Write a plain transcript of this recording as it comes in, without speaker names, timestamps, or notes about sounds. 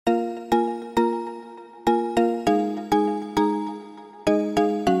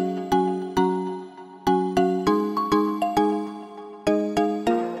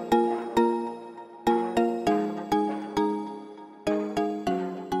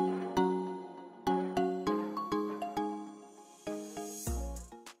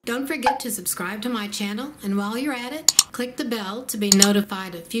Don't forget to subscribe to my channel, and while you're at it, click the bell to be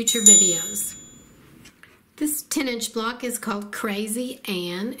notified of future videos. This 10-inch block is called Crazy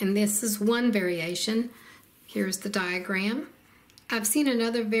Ann, and this is one variation. Here's the diagram. I've seen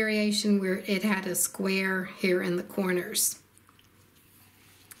another variation where it had a square here in the corners.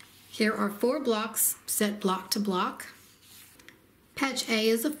 Here are 4 blocks set block to block. Patch A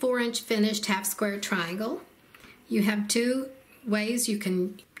is a 4-inch finished half-square triangle. You have 2 ways you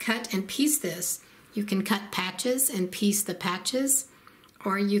can cut and piece this. You can cut patches and piece the patches,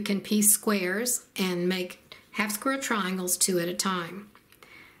 or you can piece squares and make half-square triangles 2 at a time.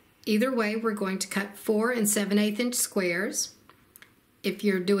 Either way, we're going to cut 4 7/8 inch squares. If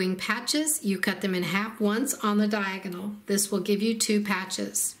you're doing patches, you cut them in half once on the diagonal. This will give you 2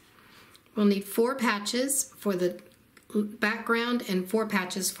 patches. We'll need 4 patches for the background and 4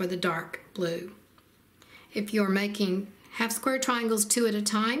 patches for the dark blue. If you're making half-square triangles 2 at a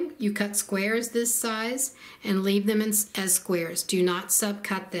time, you cut squares this size and leave them as squares. Do not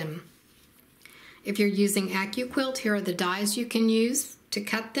subcut them. If you're using AccuQuilt, here are the dies you can use to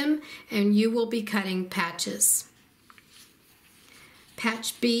cut them, and you will be cutting patches.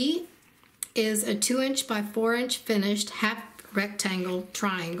 Patch B is a 2-inch by 4-inch finished half rectangle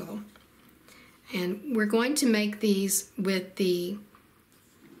triangle. And we're going to make these with the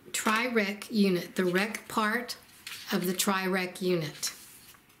tri-rec unit, the rec part of the tri-rec unit.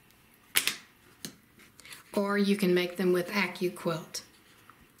 Or you can make them with AccuQuilt.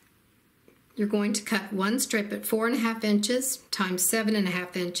 You're going to cut 1 strip at 4.5 inches times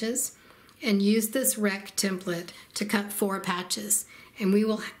 7.5 inches and use this rec template to cut 4 patches. And we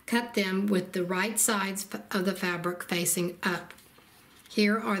will cut them with the right sides of the fabric facing up.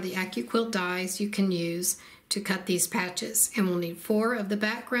 Here are the AccuQuilt dies you can use to cut these patches, and we'll need 4 of the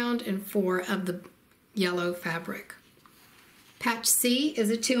background and 4 of the yellow fabric. Patch C is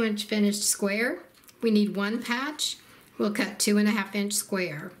a 2-inch finished square. We need 1 patch. We'll cut 2.5 inch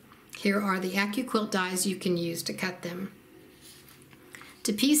square. Here are the AccuQuilt dies you can use to cut them.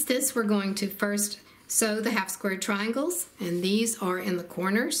 To piece this, we're going to first sew the half square triangles, and these are in the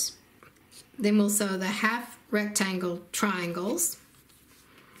corners. Then we'll sew the half rectangle triangles,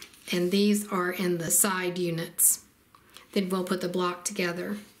 and these are in the side units. Then we'll put the block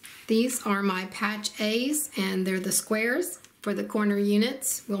together. These are my patch A's, and they're the squares for the corner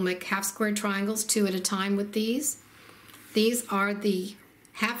units. We'll make half square triangles 2 at a time with these. These are the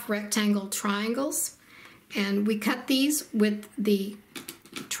half rectangle triangles, and we cut these with the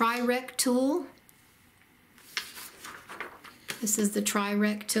tri-rec tool. This is the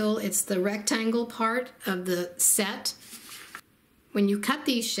tri-rec tool. It's the rectangle part of the set. When you cut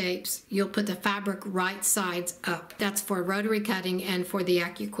these shapes, you'll put the fabric right sides up. That's for rotary cutting and for the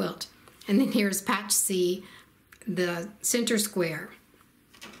AccuQuilt. And then here's patch C, the center square.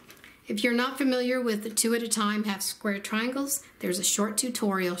 If you're not familiar with the 2 at a time half square triangles, there's a short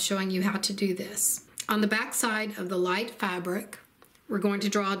tutorial showing you how to do this. On the back side of the light fabric, we're going to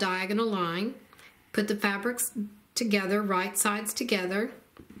draw a diagonal line, put the fabrics together, right sides together,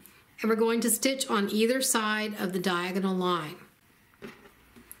 and we're going to stitch on either side of the diagonal line.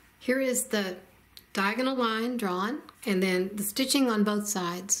 Here is the diagonal line drawn, and then the stitching on both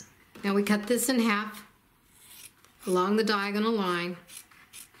sides. Now we cut this in half along the diagonal line.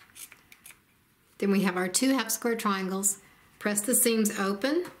 Then we have our 2 half square triangles. Press the seams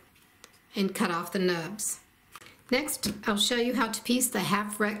open and cut off the nubs. Next, I'll show you how to piece the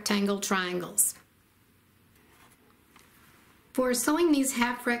half rectangle triangles. For sewing these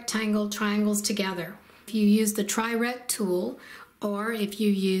half rectangle triangles together, if you use the tri-rec tool or if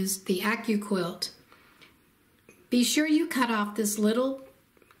you use the AccuQuilt, be sure you cut off this little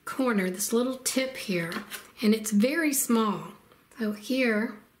corner, this little tip here, and it's very small. So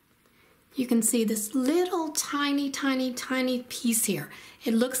here you can see this little tiny piece here.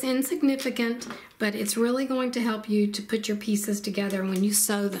 It looks insignificant, but it's really going to help you to put your pieces together when you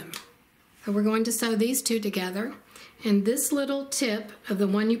sew them. So we're going to sew these 2 together, and this little tip of the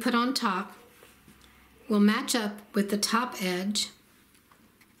one you put on top will match up with the top edge.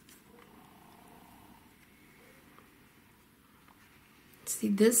 See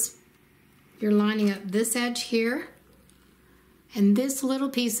this? You're lining up this edge here, and this little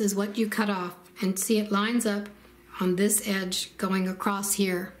piece is what you cut off, and see it lines up on this edge going across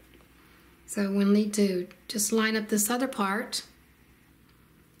here. So we'll need to just line up this other part.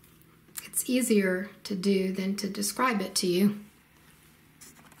 It's easier to do than to describe it to you.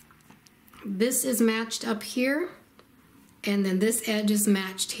 This is matched up here, and then this edge is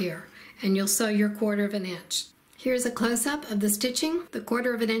matched here, and you'll sew your 1/4 inch. Here's a close-up of the stitching. The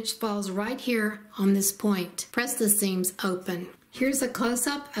 1/4 inch falls right here on this point. Press the seams open. Here's a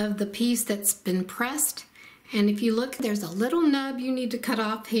close-up of the piece that's been pressed, and if you look, there's a little nub you need to cut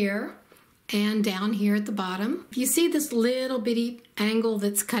off here and down here at the bottom. If you see this little bitty angle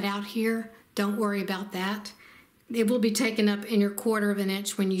that's cut out here, don't worry about that. It will be taken up in your 1/4 of an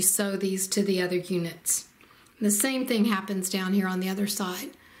inch when you sew these to the other units. The same thing happens down here on the other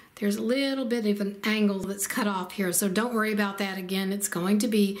side. There's a little bit of an angle that's cut off here, so don't worry about that again. It's going to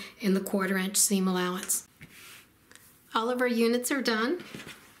be in the 1/4 inch seam allowance. All of our units are done.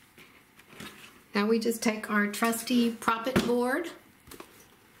 Now we just take our trusty Prop-It board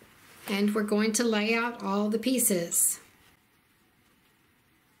and we're going to lay out all the pieces.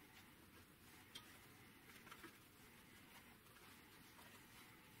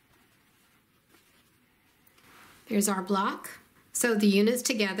 Here's our block. Sew the units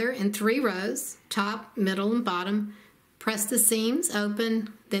together in 3 rows, top, middle, and bottom. Press the seams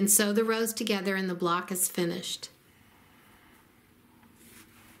open, then sew the rows together and the block is finished.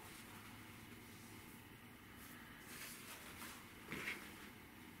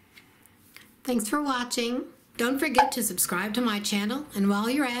 Thanks for watching. Don't forget to subscribe to my channel, and while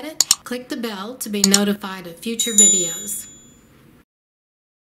you're at it, click the bell to be notified of future videos.